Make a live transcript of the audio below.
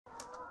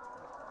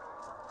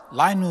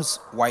Linus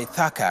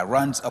Waithaka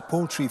runs a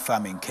poultry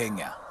farm in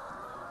Kenya.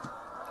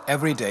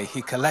 Every day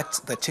he collects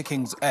the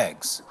chickens'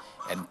 eggs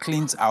and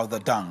cleans out the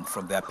dung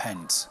from their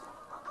pens.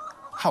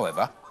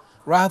 However,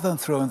 rather than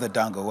throwing the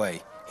dung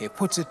away, he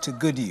puts it to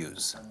good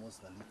use.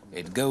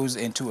 It goes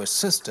into a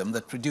system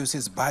that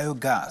produces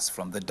biogas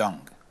from the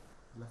dung.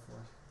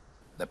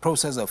 The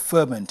process of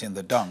fermenting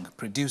the dung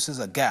produces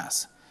a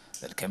gas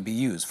that can be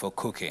used for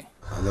cooking.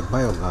 The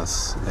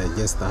biogas, I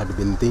just had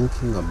been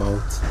thinking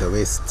about the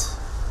waste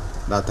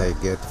that I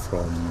get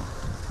from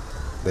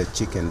the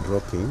chicken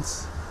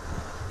droppings,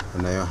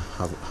 and I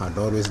had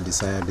always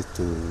decided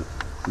to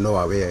know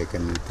a way I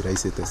can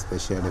utilize it,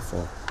 especially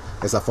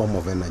as a form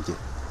of energy.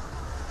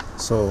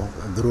 So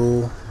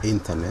through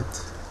internet,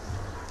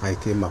 I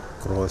came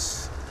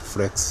across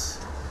Flex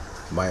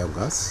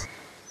Biogas.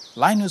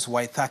 Linus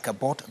Waithaka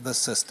bought the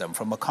system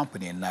from a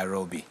company in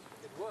Nairobi.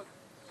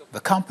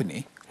 The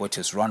company, which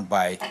is run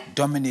by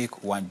Dominic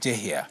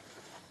Wanjehia,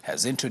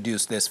 has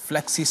introduced this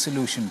Flexi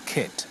Solution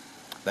kit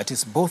that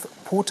is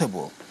both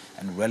portable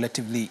and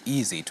relatively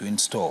easy to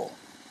install.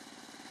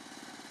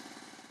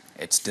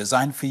 It's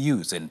designed for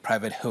use in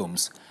private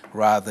homes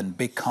rather than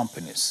big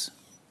companies.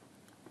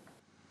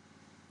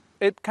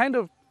 It kind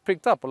of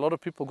picked up. A lot of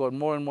people got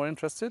more and more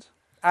interested.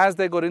 As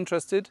they got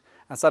interested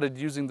and started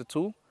using the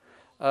tool,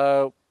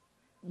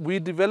 we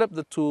developed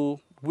the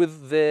tool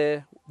with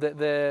their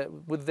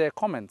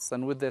comments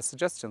and with their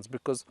suggestions,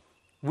 because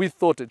we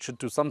thought it should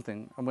do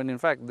something, and when in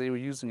fact they were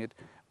using it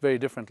very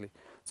differently.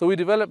 So we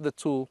developed the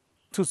tool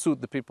to suit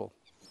the people.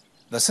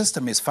 The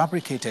system is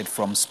fabricated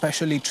from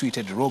specially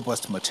treated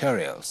robust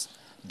materials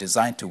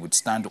designed to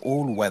withstand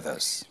all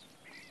weathers.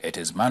 It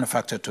is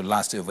manufactured to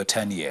last over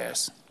 10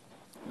 years.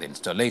 The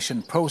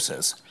installation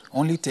process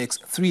only takes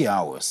 3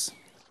 hours.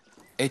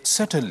 It's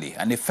certainly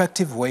an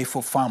effective way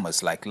for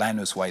farmers like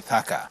Linus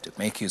Waithaka to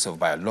make use of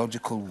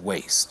biological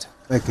waste.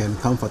 I can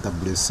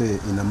comfortably say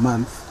in a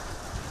month,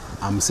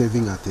 I'm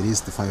saving at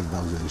least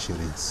 5,000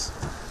 shillings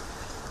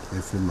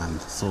every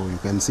month. So you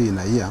can see in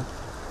a year,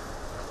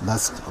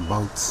 that's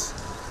about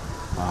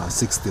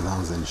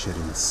 60,000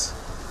 shillings.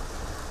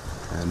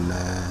 And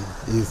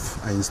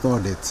if I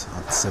installed it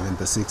at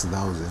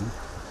 76,000,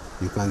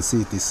 you can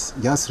see it is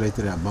just right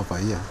there above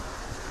a year.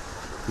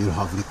 You'll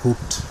have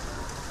recouped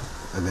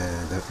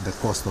the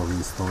cost of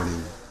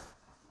installing.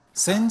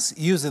 Since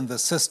using the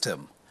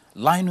system,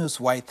 Linus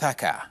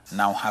Waithaka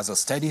now has a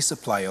steady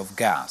supply of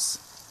gas,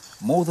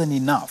 more than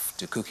enough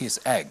to cook his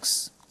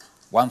eggs.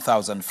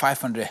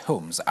 1,500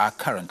 homes are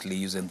currently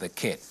using the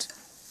kit.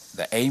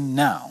 The aim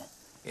now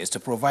is to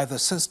provide the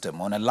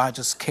system on a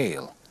larger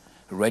scale,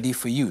 ready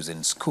for use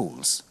in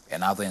schools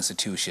and other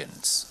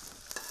institutions.